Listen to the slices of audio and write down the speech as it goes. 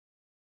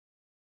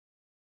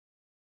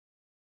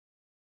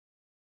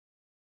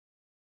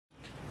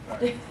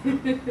Right.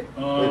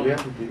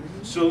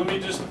 So let me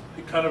just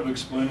kind of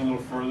explain a little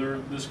further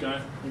this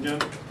guy again.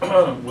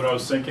 What I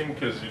was thinking,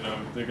 because you guys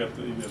are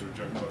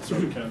joking about the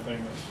soda can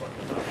thing. That's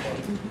fucking not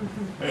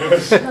funny.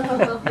 Anyways,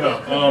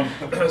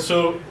 no.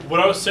 So what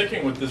I was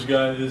thinking with this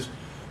guy is,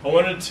 I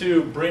wanted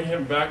to bring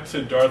him back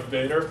to Darth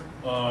Vader,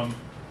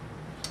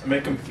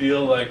 make him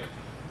feel like,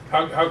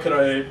 how could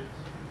I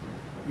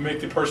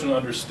make the person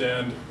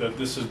understand that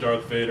this is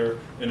Darth Vader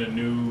in a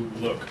new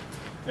look.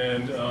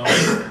 And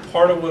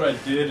part of what I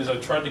did is I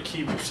tried to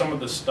keep some of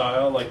the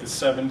style, like the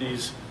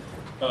 70s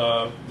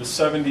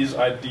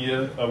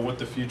idea of what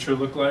the future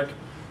looked like.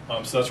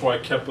 So that's why I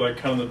kept like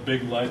kind of the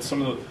big lights,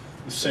 some of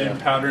the same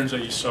patterns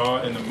that you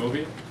saw in the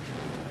movie.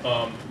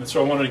 And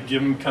so I wanted to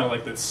give him kind of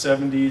like that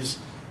 70s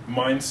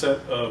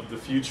mindset of the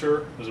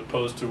future, as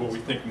opposed to what we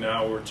think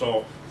now, where it's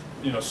all,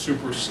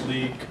 super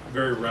sleek,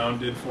 very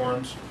rounded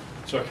forms.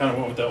 So I kind of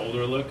went with that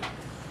older look.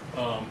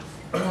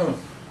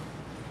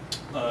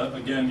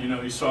 Again,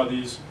 you saw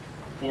these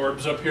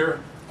orbs up here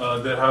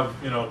that have,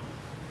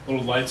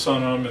 little lights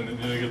on them, and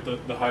then you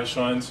get the high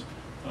shines.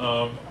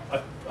 I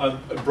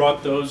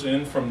brought those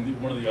in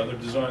from one of the other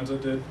designs I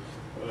did.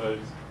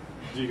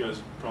 You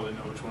guys probably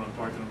know which one I'm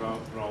talking about,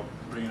 but I'll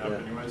bring it up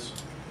anyways.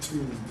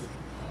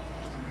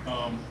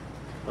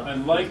 I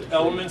liked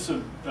elements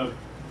of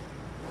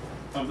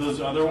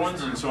those other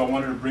ones, and so I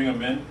wanted to bring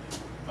them in.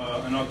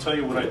 And I'll tell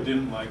you what I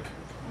didn't like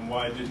and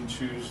why I didn't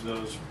choose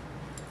those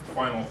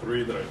final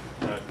three that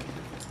I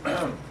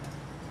had.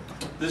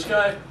 This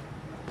guy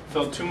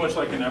felt too much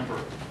like an emperor.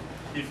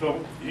 He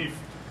felt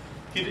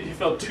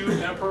too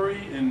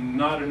emperor-y and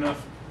not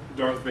enough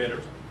Darth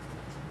Vader.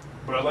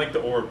 But I like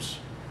the orbs.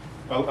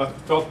 I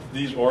felt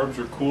these orbs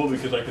were cool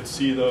because I could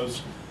see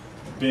those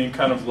being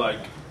kind of like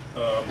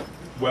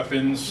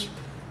weapons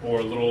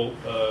or little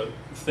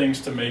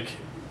things to make,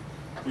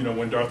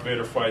 when Darth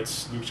Vader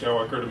fights Luke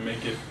Skywalker, to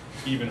make it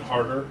even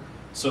harder.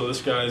 So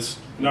this guy's,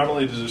 not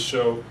only does it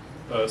show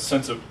a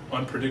sense of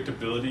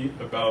unpredictability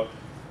about,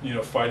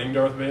 fighting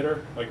Darth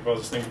Vader, like if I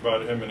was thinking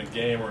about him in a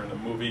game or in a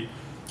movie,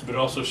 but it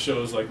also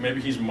shows like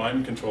maybe he's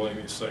mind controlling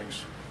these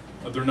things.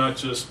 They're not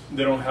just,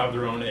 they don't have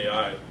their own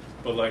AI,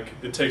 but like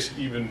it takes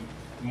even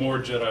more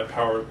Jedi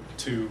power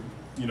to,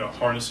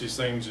 harness these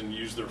things and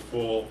use their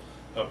full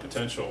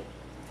potential.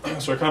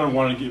 So I kind of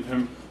want to give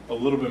him a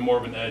little bit more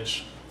of an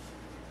edge.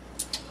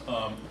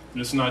 And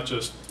it's not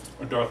just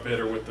a Darth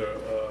Vader with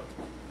a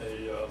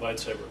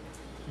lightsaber.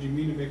 Did you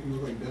mean to make them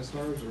look like Death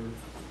Stars,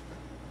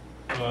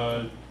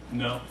 or?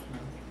 No.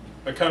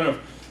 I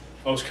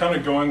was kind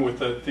of going with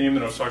the theme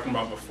that I was talking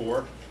about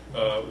before,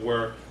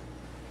 where,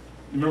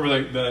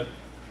 remember that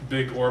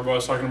big orb I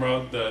was talking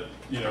about that,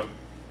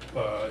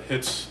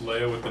 hits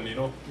Leia with the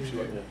needle?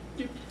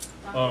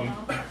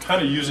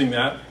 Kind of using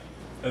that,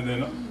 and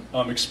then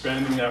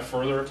expanding that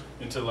further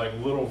into like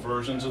little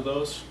versions of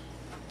those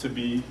to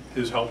be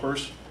his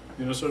helpers,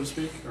 so to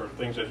speak, or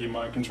things that he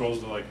mind controls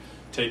to like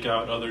take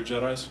out other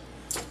Jedis.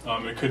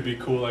 It could be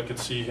cool. I could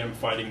see him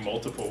fighting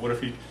multiple. What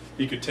if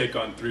he could take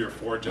on 3 or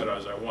 4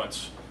 Jedis at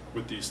once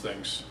with these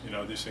things?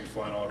 These things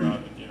flying all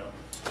around and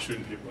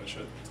shooting people and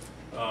shit.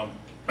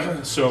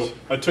 So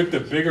I took the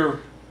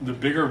bigger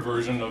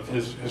version of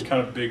his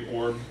kind of big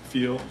orb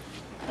feel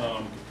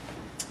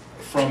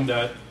from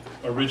that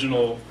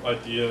original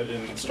idea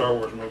in the Star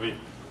Wars movie,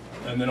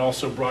 and then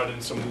also brought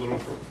in some little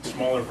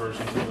smaller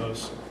versions of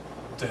those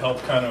to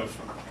help kind of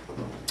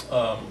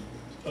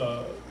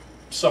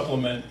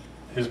supplement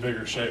his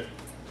bigger shape.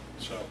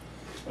 So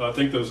I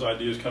think those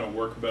ideas kind of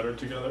work better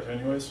together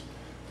anyways.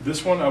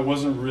 This one I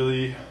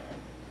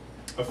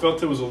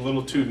felt it was a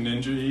little too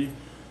ninja-y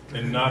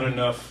and not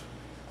enough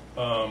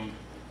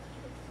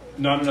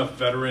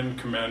veteran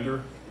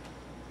commander.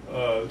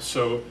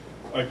 So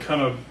I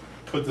kind of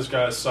put this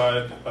guy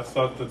aside. I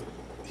thought that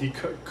he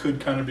could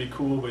kind of be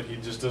cool, but he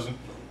just doesn't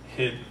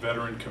hit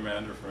veteran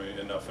commander for me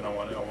enough, and I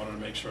wanted to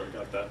make sure I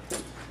got that.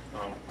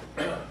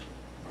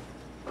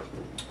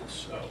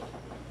 So,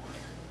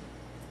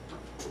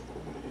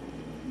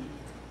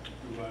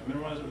 do I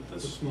minimize it with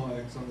this? The small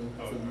X on the.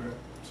 Oh,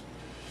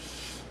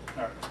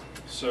 all right.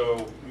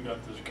 So we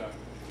got this guy.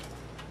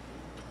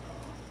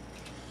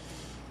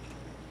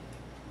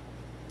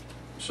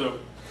 So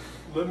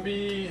let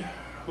me.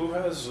 Who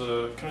has?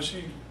 Can I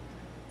see?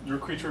 Your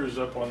creature is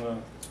up on the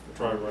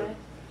drive, right?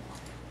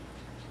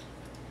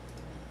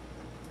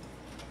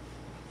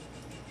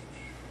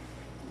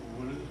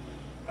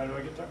 How do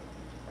I get that?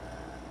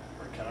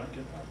 Or can I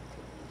get that?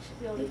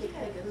 You'll need to pick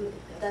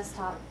a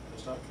desktop.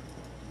 Desktop?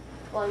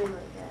 Well, I mean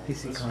like that.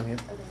 PC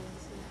client. Okay,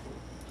 let's see.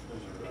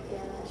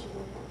 Yeah, that should be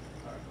it.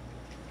 All right.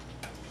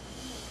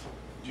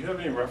 Do you have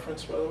any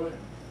reference, by the way?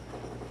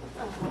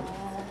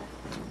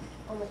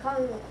 On the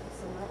comic book,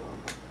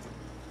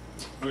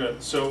 Okay,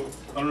 so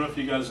I don't know if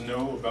you guys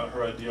know about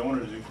her idea. I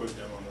wanted to do a quick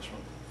demo on this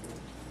one.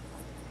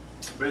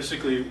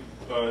 Basically,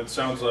 it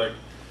sounds like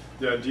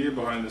the idea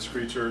behind this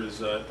creature is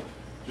that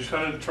just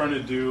kind of trying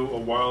to do a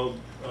wild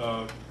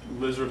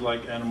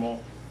lizard-like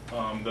animal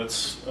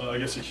that's, I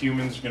guess a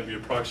human's going to be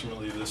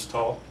approximately this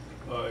tall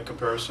in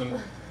comparison,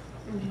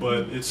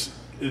 but it's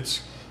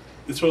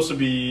it's supposed to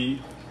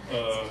be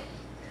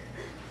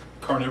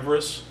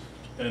carnivorous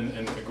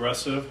and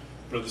aggressive,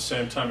 but at the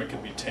same time it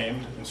could be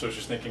tamed. And so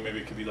she's thinking maybe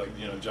it could be like,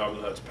 you know, Jabba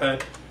the Hutt's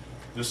pet,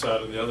 this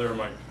side or the other.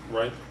 Am I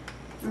right?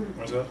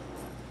 What's that?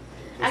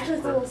 Actually,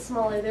 it's a little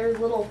smaller. There's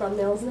little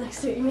thumbnails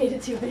next to it. You made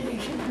it too big.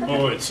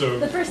 Oh wait, so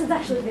the person's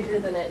actually bigger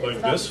than it. like It's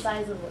about this? the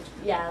size of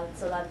yeah.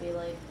 So that'd be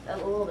like a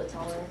little bit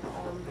taller.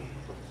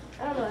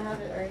 I don't know. I have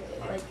it right.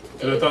 Like.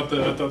 I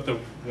thought the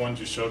ones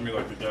you showed me,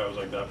 like the guy was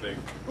like that big.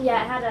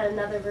 Yeah, it had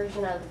another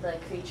version of the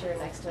creature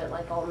next to it,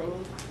 like all mini.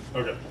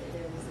 Okay.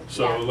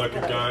 So yeah, like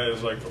whatever. a guy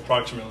is like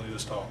approximately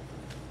this tall.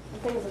 The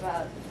thing's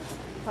about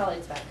probably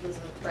it's about he's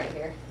right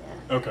here.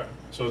 Yeah. Okay.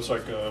 So it's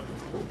like a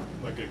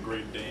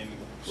Great Dane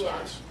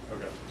size. Yeah.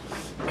 Okay.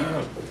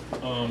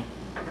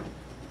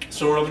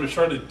 So what I'm going to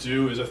try to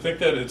do is I think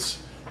that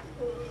it's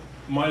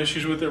my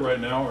issues with it right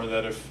now are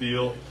that it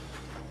feels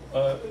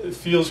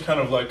kind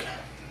of like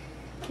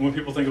when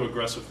people think of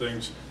aggressive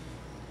things,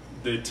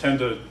 they tend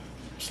to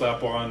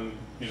slap on,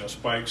 you know,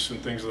 spikes and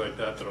things like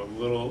that that are a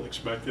little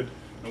expected.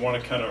 I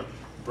want to kind of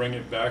bring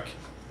it back,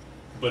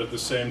 but at the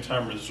same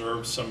time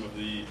reserve some of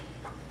the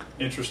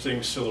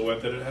interesting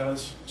silhouette that it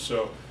has.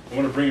 So I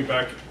want to bring it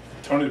back,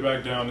 tone it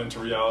back down into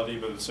reality,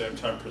 but at the same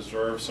time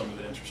preserve some of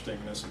the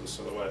interestingness of the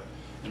silhouette,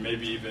 and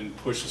maybe even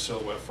push the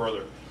silhouette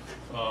further.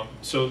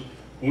 So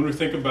when we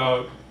think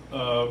about,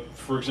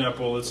 for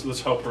example,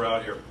 let's help her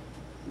out here.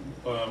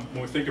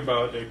 When we think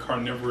about a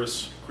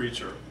carnivorous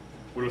creature,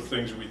 what are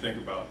things we think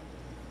about?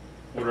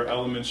 What are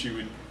elements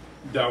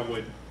that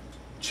would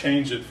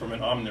change it from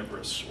an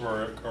omnivorous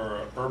or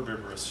a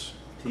herbivorous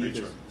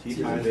creature? Teeth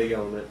is a big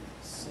element.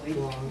 Sleek.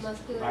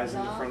 Muscular Eyes in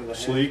the jaw. front of the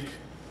head. Sleek,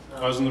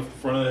 eyes in the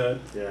front of the head.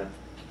 Yeah.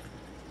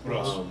 What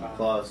else?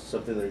 Claws,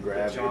 something to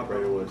grab your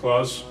prey with.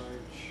 Claws.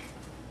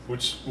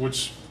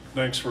 Which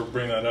thanks for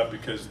bringing that up,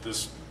 because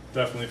this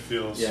definitely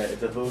feels. Yeah, if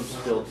the bone's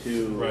still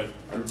too. Right.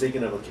 I'm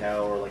thinking of a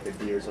cow or like a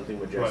deer, something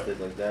majestic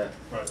like that.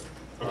 Right.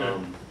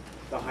 Okay.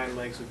 The hind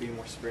legs would be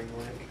more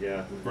spring-like.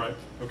 Yeah. Right.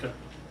 Okay.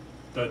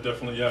 That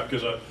definitely, yeah.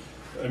 Because I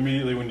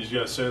immediately when you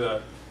guys say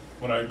that,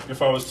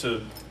 if I was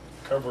to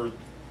cover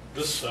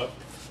this up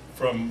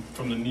from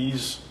the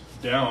knees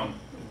down,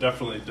 it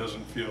definitely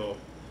doesn't feel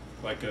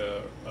like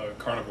a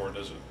carnivore,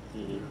 does it?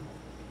 Mm-hmm.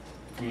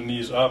 From the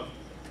knees up,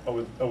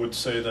 I would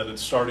say that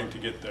it's starting to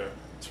get there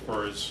as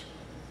far as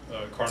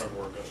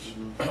carnivore goes.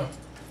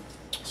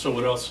 Mm-hmm. So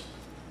what else?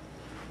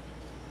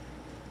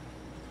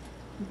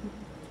 I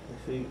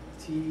think.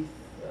 Teeth,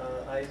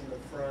 eyes in the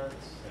front.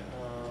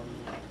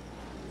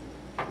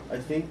 I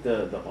think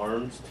the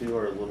arms too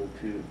are a little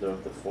too the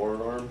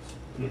forearms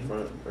in Mhm.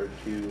 front are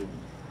too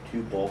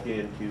bulky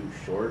and too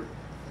short.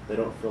 They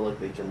don't feel like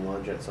they can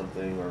lunge at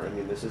something, or I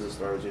mean, this is a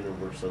Star Wars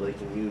universe, so they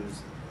can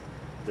use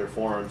their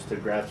forearms to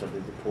grab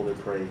something to pull their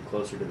prey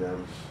closer to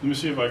them. Let me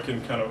see if I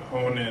can kind of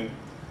hone in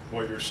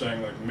what you're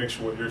saying, like mix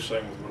what you're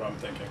saying with what I'm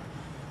thinking.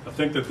 I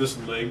think that this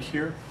leg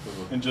here,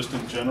 Mhm. and just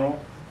in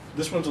general,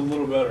 this one's a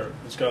little better.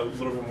 It's got a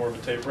little bit more of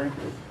a tapering,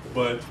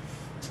 but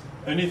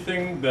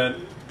anything that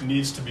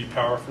needs to be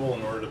powerful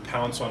in order to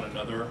pounce on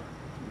another,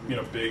 you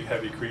know, big,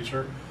 heavy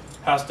creature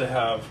has to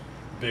have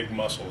big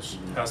muscles,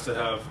 has to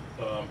have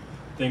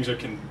things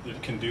that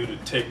it can do to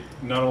take,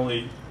 not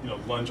only, you know,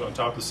 lunge on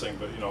top of this thing,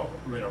 but, you know,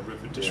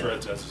 rip it to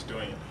shreds as it's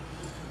doing it.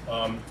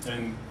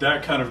 And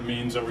that kind of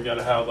means that we got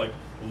to have like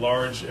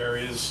large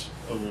areas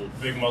of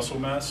big muscle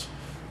mass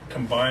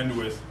combined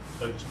with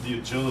the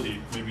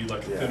agility, maybe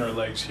like the thinner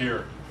legs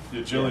here, the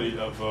agility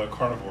of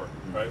carnivore,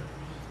 right?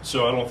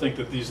 So I don't think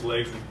that these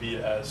legs would be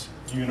as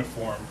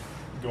uniform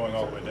going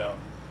all the way down.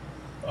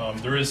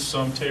 There is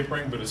some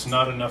tapering, but it's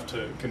not enough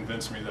to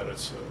convince me that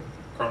it's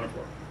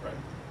carnivore, right?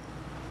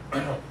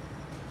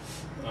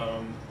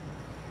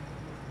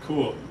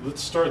 Cool.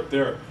 Let's start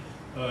there.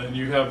 And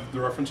you have the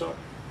reference up?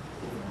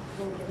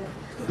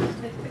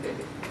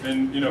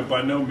 And, you know,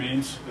 by no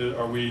means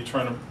are we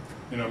trying to,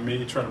 you know,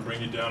 me trying to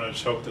bring you down. I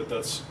just hope that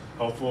that's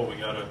helpful. We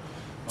got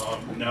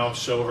to now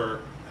show her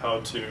how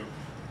to,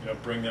 you know,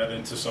 bring that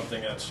into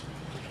something that's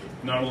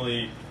not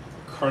only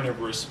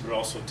carnivorous but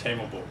also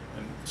tameable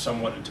and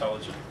somewhat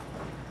intelligent.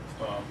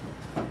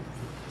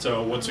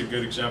 So what's a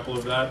good example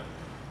of that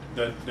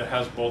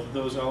has both of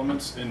those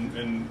elements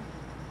in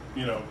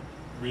you know,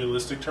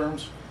 realistic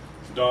terms?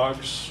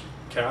 Dogs,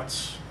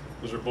 cats,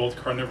 those are both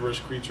carnivorous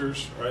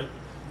creatures, right?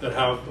 That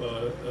have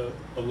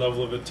a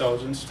level of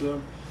intelligence to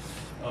them.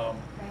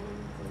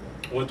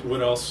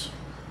 What else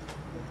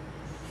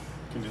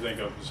can you think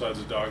of besides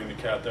the dog and the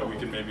cat that we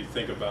can maybe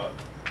think about?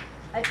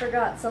 I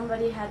forgot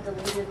somebody had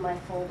deleted my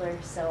folder,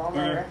 so all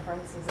my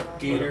references are on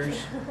Gators.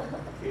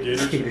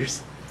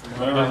 Gators.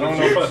 I don't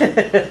know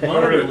if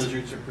Monitor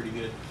lizards are pretty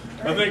good.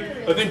 I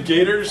think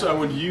gators, I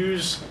would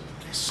use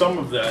some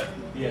of that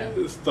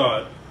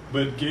thought,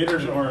 but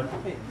gators aren't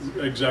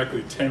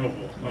exactly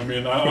tameable. I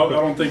mean, I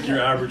don't think your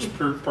average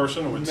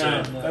person would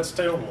say that's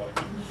tameable.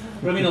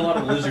 But I mean, a lot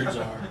of lizards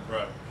are.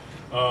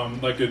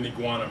 Right. Like an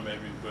iguana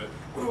maybe, but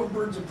Oh,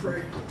 birds of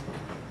prey.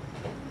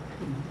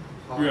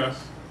 yeah.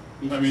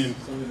 I mean,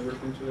 something to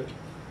work into it.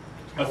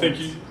 I think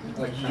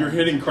you're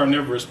hitting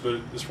carnivorous,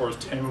 but as far as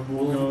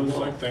tameable goes,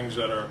 like things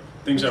that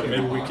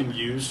maybe we can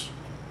use.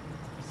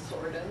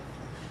 Sort of.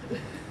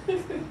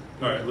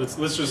 All right, let's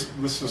just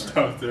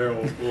stop there.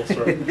 We'll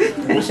start on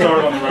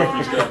the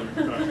reference gathering.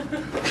 All right.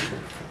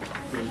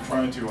 I'm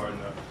trying too hard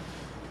now.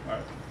 All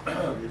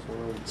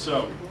right.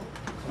 So,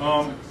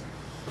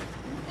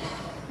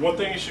 one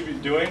thing you should be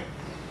doing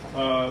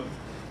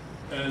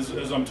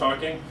as I'm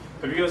talking.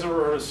 Have you guys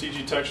ever heard of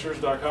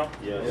cgtextures.com?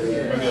 Yes.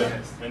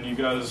 Okay. And you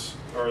guys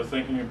are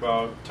thinking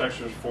about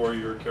textures for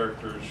your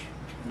characters,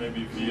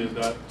 maybe via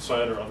that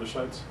site or other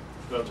sites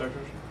without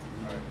textures?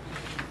 All right.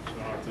 So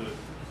I'll have to.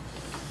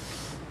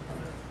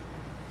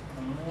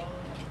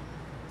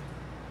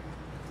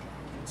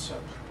 What's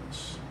up?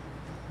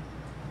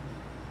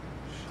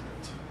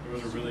 Shit. It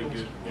was a really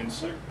good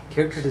insect.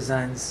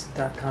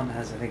 CharacterDesigns.com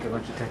has, I think, a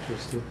bunch of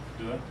textures too.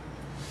 Do that?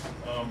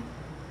 I'm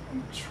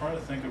trying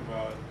to think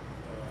about.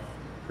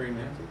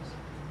 Pragmatics.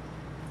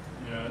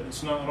 Yeah,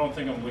 it's not. I don't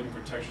think I'm looking for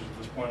textures at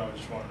this point. I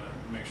just wanted to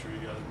make sure you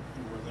guys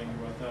were thinking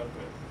about that.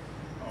 But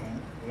I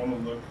want to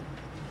look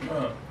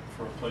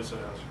for a place that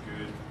has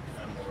good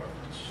animal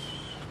reference.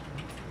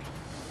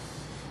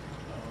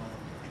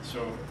 So,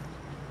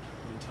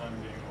 for the time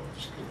being, we'll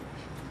just go.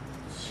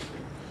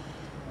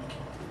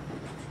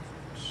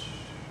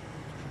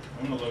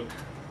 I'm gonna look.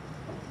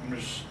 I'm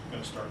just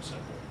gonna start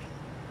simple.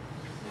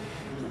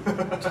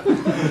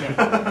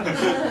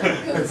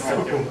 That's so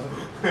cool.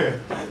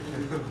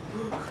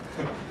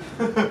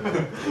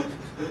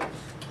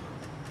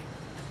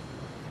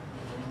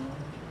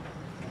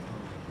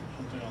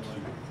 Something I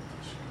like.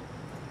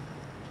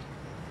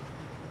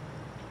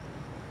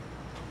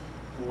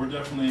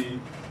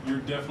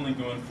 You're definitely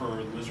going for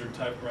lizard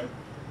type, right?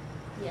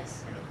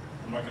 Yes. Okay.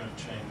 I'm not going to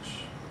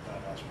change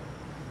that aspect.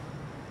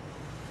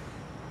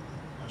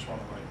 I just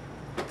want to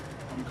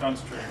I'm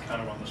concentrating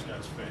kind of on this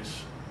guy's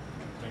face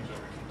and things that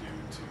we can do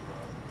to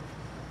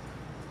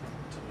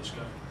this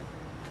guy.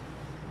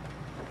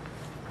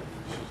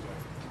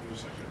 This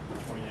is like a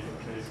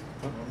 28K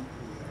moment.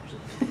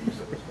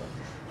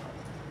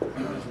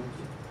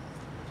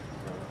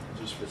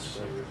 Just for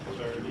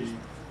clarity.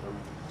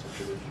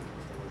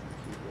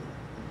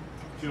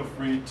 Feel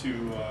free to,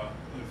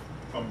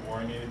 if I'm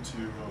boring you, to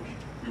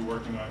be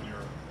working on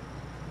your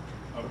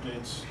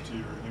updates to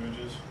your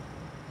images.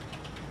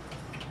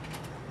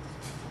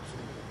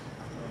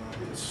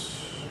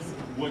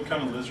 What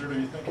kind of lizard are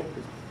you thinking? At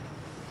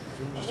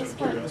Just this out of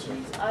point,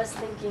 curiosity. I was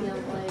thinking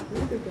of like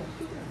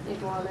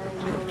iguana and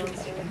Gnomon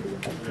Concept.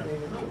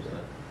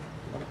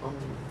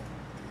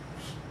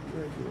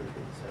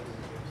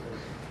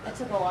 I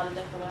took a lot of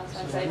different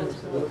aspects. I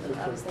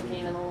was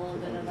thinking of a little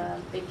bit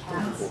of big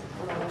cats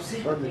when I was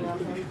working on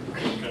them.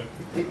 Okay.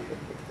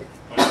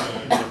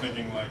 Like, you're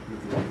thinking like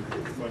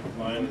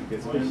lions?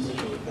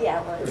 Yeah,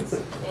 lions.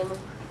 And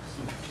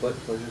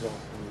Pleasure's all.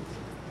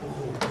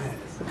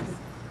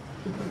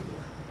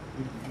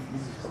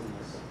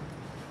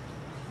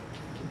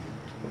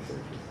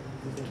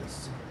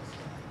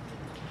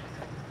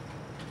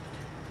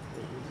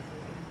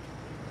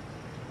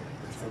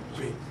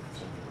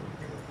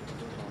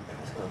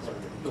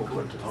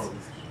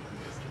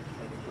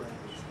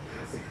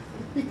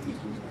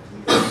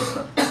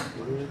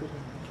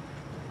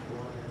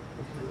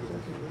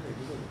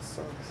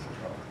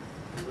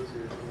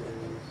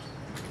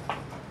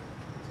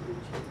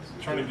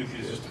 I'm trying to get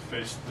these just to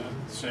face the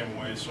same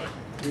way so I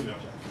can,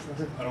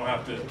 I don't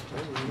have to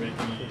make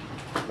any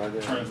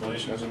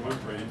translations in my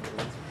brain.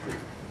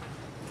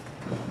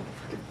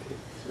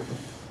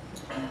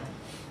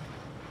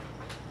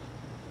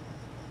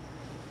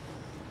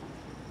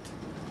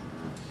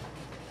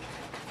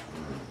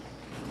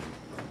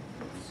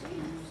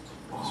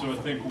 So I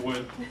think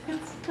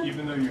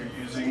even though you're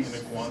using an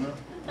iguana,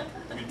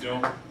 you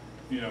don't,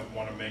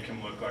 want to make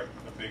him look like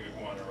a big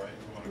iguana, right?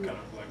 You want to kind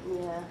of like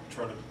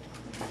try to be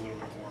a little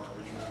bit more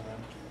original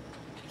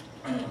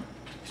then.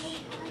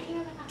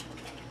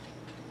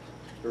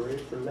 Hooray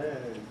for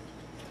lag.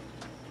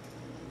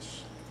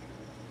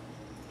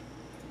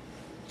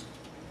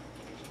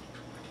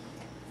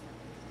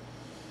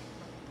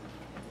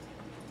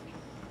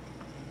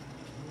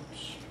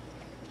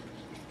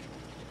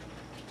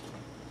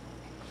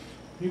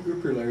 Can you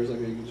group your layers like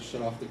that? You can just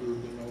shut off the group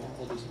and it'll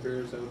all disappear.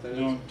 Is that what that is?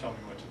 Don't tell me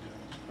what to do.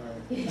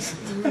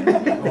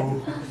 Alright.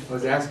 Oh, I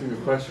was asking a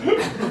question. It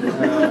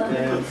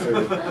was a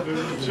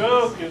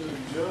joke. It was a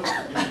joke.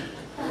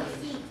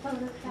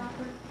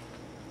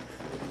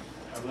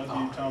 I love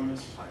you,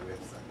 Thomas.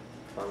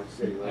 Thomas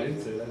said he I liked didn't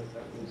it. say that.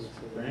 That was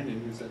Brandon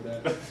who said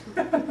that.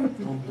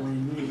 Don't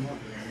blame me.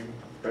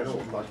 Brandon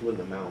will fuck you in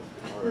the mouth.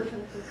 Hard.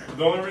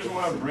 The only reason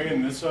why I'm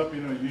bringing this up,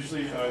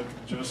 usually I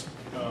just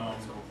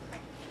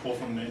pull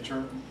from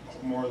nature,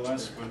 more or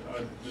less, but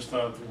I just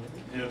thought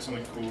he had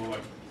something cool,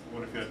 like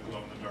what if he had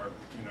glow-in-the-dark,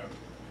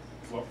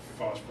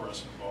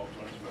 phosphorescent bulbs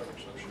on his back or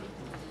some shit.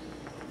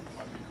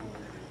 Might be cool.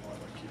 Might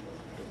like keep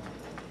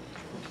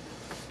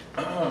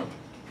up.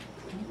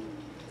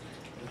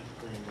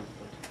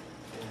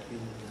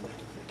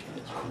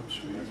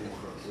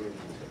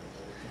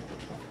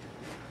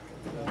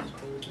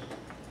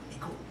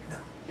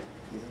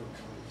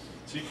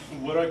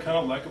 what I kind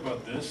of like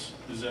about this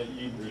is that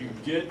you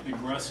get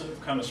aggressive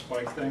kind of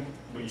spike thing,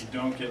 but you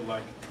don't get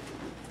like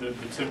the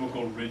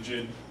typical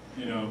rigid,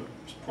 you know,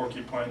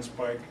 porcupine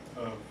spike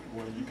of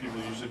what you people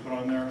usually put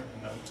on there.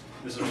 And that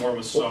this is more of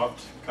a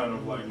soft kind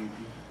of like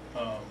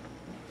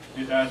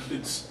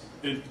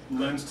it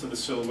lends to the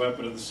silhouette,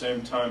 but at the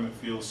same time it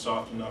feels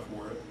soft enough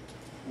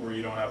where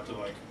you don't have to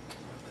like.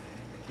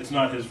 It's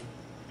not his,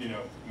 you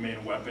know,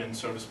 main weapon,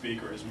 so to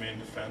speak, or his main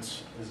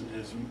defense.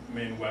 His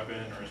main weapon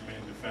or his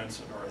main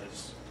defense are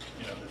his,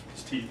 you know,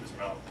 his teeth, his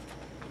mouth,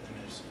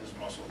 and his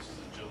muscles,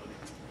 his agility.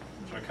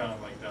 So I kind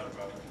of like that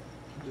about it.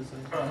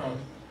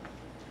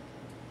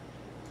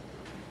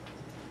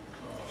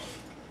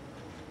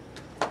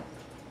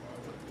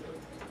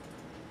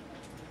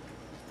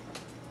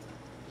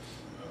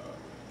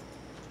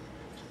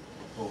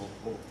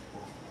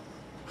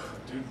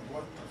 Dude,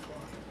 what the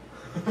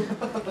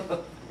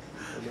fuck?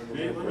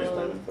 Remember my first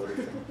time in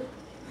Photoshop.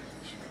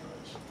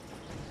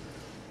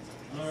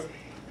 Alright.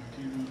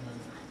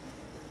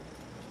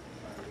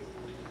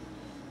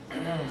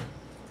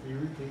 Are you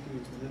rethinking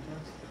these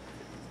Minotaurs?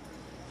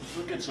 Let's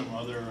look at some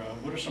other,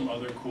 what are some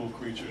other cool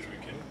creatures we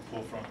can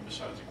pull from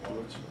besides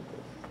iguanas?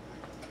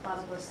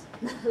 Platypus.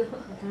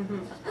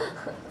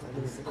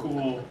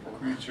 Cool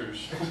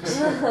creatures.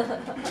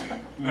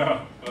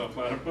 No,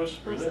 platypus?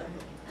 Really?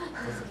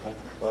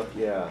 Fuck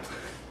yeah.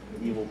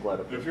 Evil If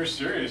platypus. you're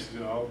serious,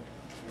 I'll...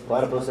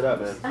 Platypus it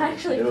up, man. I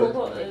actually Do pulled it.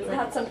 one. It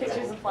had some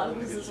pictures of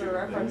platypuses for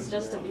reference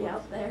just to be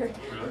out there.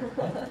 Really?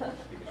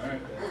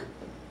 Alright.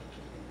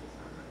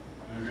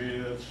 Maybe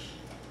that's...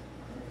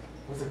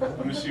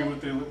 Let me see what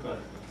they look like,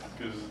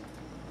 because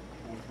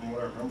from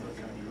what I remember,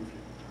 they're kind of goofy.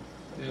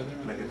 Yeah,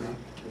 they're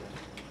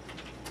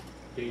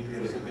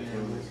dangerous and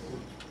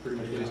pretty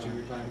much wasting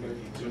your time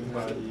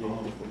by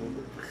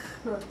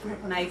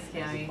Nice,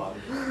 Cammy.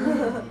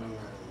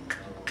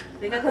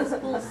 They got those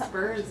cool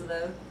spurs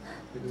though.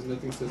 because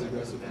nothing says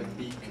aggressive like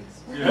beak.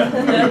 Yeah.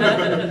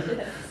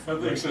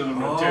 Nothing says I'm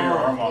going to tear your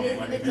arm off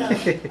like a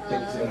beak.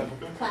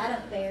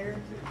 Platypus bear.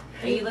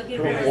 Are you looking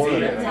for Don't a warn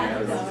secret it.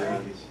 type?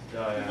 I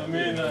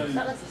mean,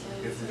 Not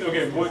necessarily.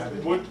 okay, what,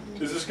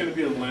 is this going to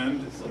be a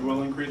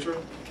land-dwelling creature?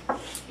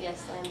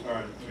 Yes, land. All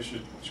right, we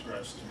should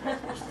scratch this.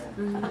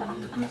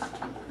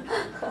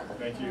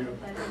 Thank you.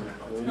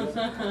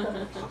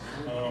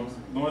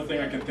 The only thing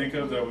I can think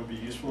of that would be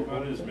useful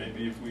about it is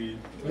maybe if we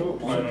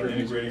plan on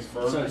integrating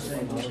fur with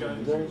those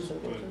guys.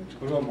 But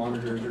What about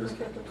monitors or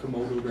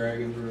Komodo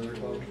dragons or whatever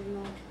they're called?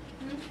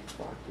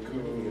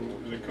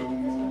 the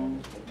Como.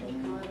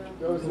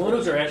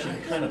 Komodos are actually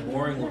kind of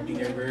boring looking.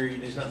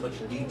 There's not much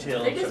detail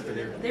They're except just, for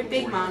they're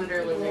big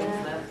monitor lizards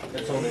though.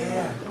 that's all they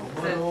are.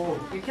 So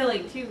you're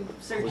killing two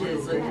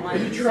searches with one.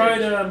 Have you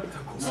tried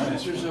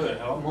Nice, there's a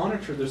A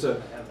monitor, there's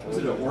a, was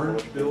it an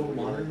orange billed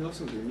monitor? Those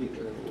things are neat.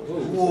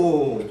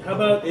 Whoa. How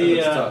about That's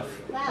a tough.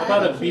 how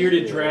about a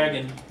bearded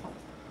dragon?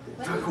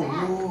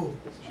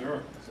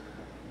 Sure.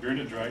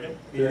 Bearded dragon?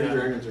 Bearded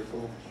dragons are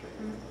cool.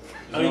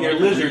 I mean they're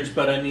lizards,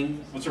 but I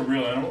mean What's a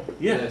real animal?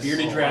 yeah, Yes.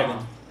 bearded Oh, dragon.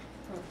 wow.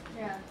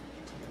 Yeah.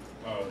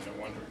 Oh, no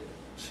wonder.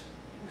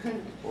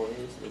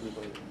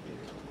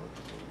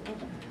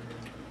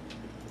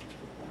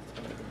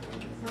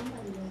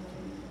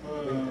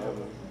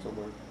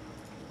 Somewhere.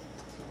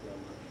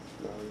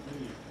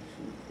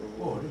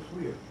 Oh, that's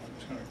weird.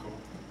 It's kind of cool.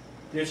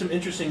 There's some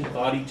interesting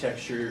body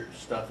texture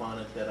stuff on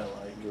it that I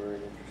like. Very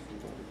interesting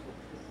body picture.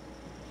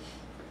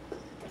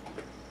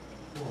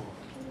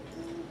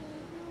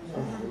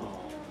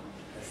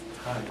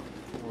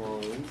 Oh,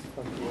 it's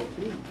fucking well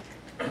too.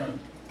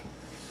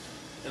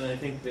 And I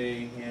think they're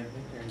in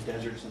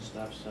deserts and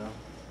stuff, so.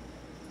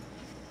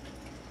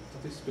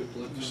 They spit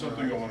blood. There's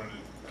something I wanted to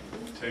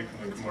take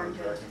from the Komodo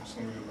dragons.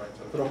 Let me go back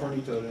to Put a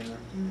horny toad in there.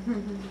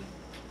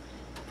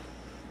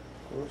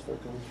 Where's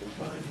that coming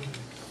from?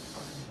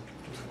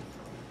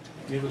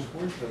 Yeah, those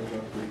horned toads are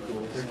pretty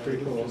cool. They're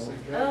pretty cool.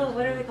 Oh,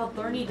 what are they called?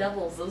 Thorny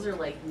devils. Those are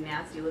like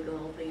nasty looking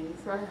little things.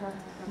 Okay.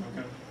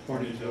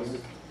 Horny toads.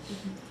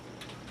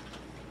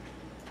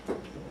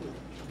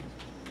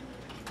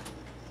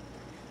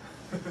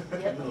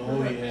 Yep.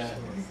 Oh yeah.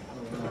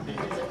 These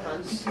are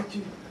fun.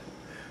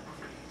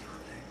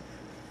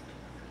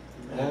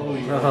 Oh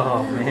yeah.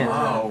 Oh man.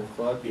 Wow,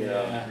 fuck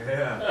yeah.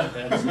 Yeah.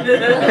 That's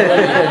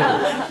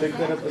Pick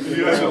that up with You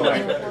your guys are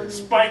mouth. like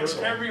spikes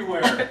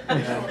everywhere.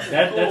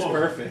 that's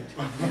perfect.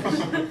 I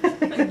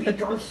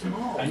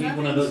need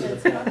one of those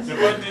at the top. If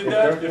I did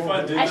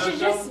that, I should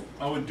just-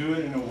 I would do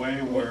it in a way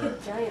Make where, a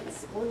giant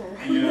splinter.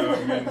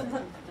 yeah,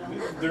 I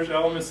mean, there's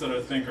elements that I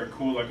think are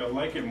cool. Like I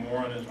like it more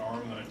on his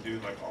arm than I do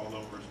like all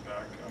over his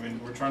back. I mean,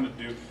 we're trying to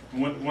do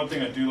one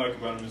thing I do like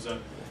about him is that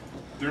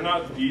they're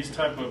not these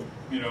type of,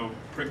 you know,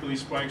 prickly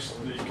spikes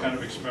that you kind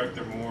of expect.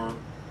 They're more,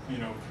 you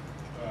know,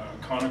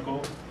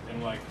 conical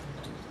and like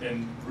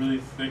and really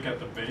thick at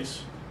the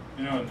base,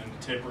 you know, and then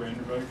taper in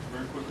very,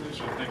 very quickly.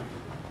 So I think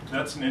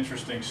that's an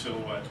interesting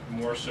silhouette,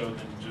 more so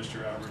than just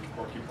your average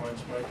porcupine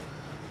spike.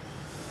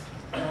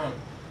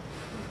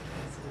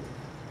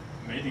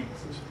 Mating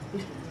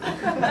list.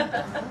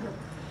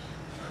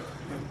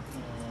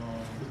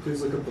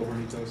 Please look up the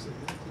horny toast.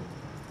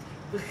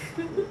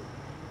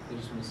 They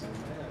just miss out.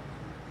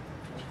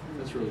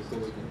 That's really cool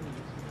looking.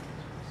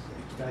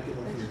 Back it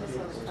It's just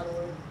up so here.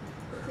 subtle.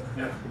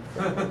 Yeah.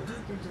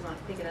 You just want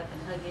to pick it up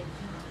and hug it.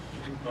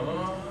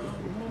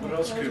 What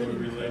else could we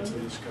relate to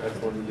this guy? That's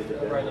one you get to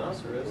demo.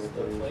 Rhinoceros,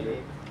 the lady.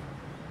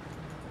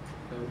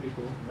 That would be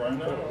cool.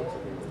 Rhino?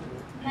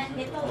 That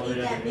hippo Oh, ate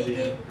yeah, that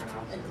midget.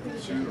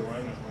 Shoot, a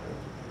rhino.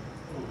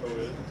 Oh,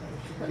 yeah.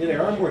 Yeah,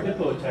 there are more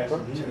hippo attacks than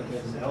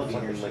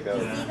alligators. Something like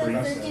Yeah. See the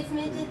a circus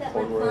midget that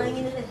went flying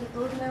into the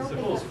hippo's mouth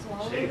and got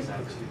swallowed?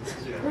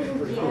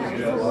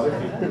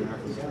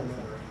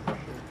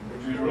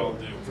 Here's what I'll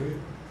do.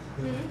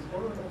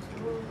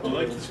 I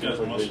like this guy's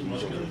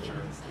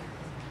musculature.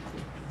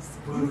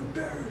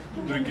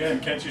 But again,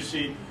 can't you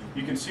see?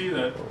 You can see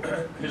that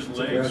his a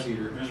legs, grass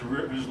eater.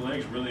 his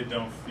legs really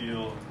don't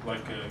feel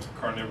like a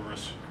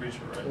carnivorous creature,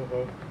 right?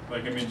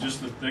 Like, I mean,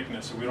 just the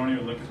thickness. So we don't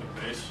even look at the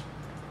base.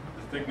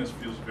 The thickness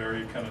feels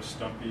very kind of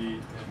stumpy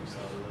and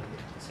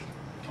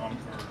or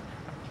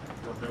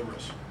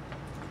herbivorous.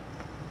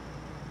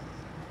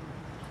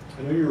 I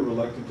know you were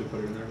reluctant to put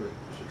it in there, but you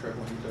should try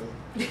horny toe.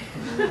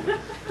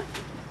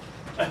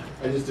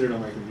 I just did it on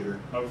my computer.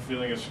 I have a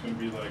feeling it's going to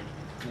be like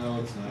No,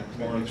 it's not. It's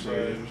more gonna be excited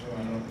or great. something. I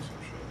don't know, some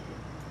shit.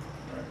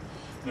 Right.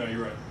 No,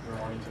 you're right. They're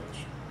horny touch.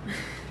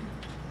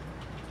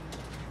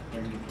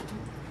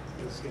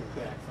 It's gonna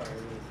backfire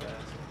really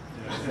fast.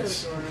 Yeah,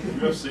 it's, you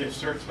have safe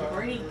search.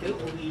 Horny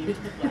goat weed.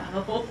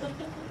 Wow.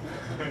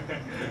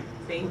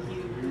 Thank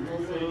you,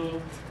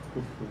 Google.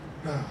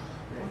 Kind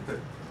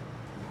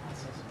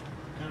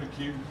of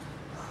cute.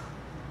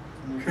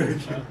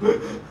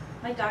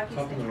 My dog used Top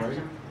to on the catch right.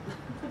 him.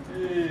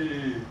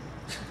 Hey.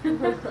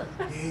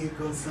 Here you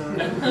go, son.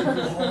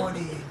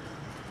 Horny.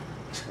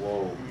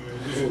 Whoa.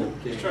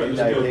 Okay. Try this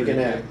Hey, guy. take a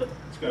nap.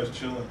 This guy's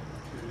chilling.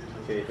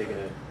 Okay, take a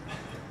nap.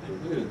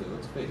 Look at it though,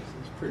 its face.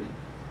 It's pretty.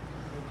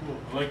 Cool.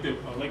 I like the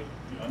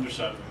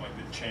underside of him, like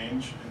the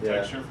change in Yeah.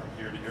 texture from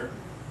here to here.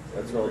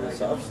 That's all the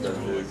soft stuff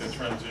Cool, like the is.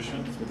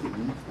 transition.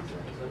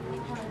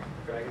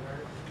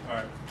 Dragonheart. All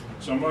right.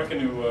 So I'm not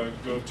going to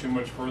go too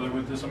much further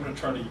with this. I'm going to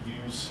try to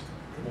use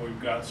what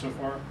we've got so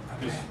far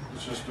because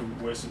it's just a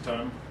waste of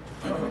time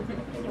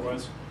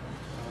otherwise.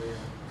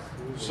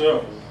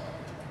 So,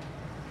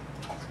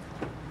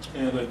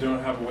 and I don't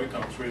have a weight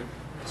comp, sweet.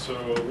 So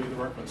leave the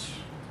reference.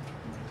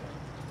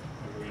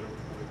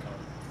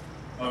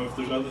 If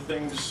there's other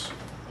things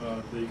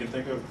that you can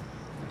think of,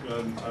 go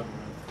ahead and type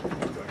them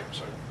in.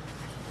 Sorry.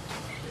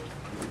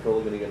 You're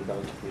probably gonna get a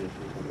bounce if you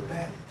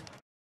Back.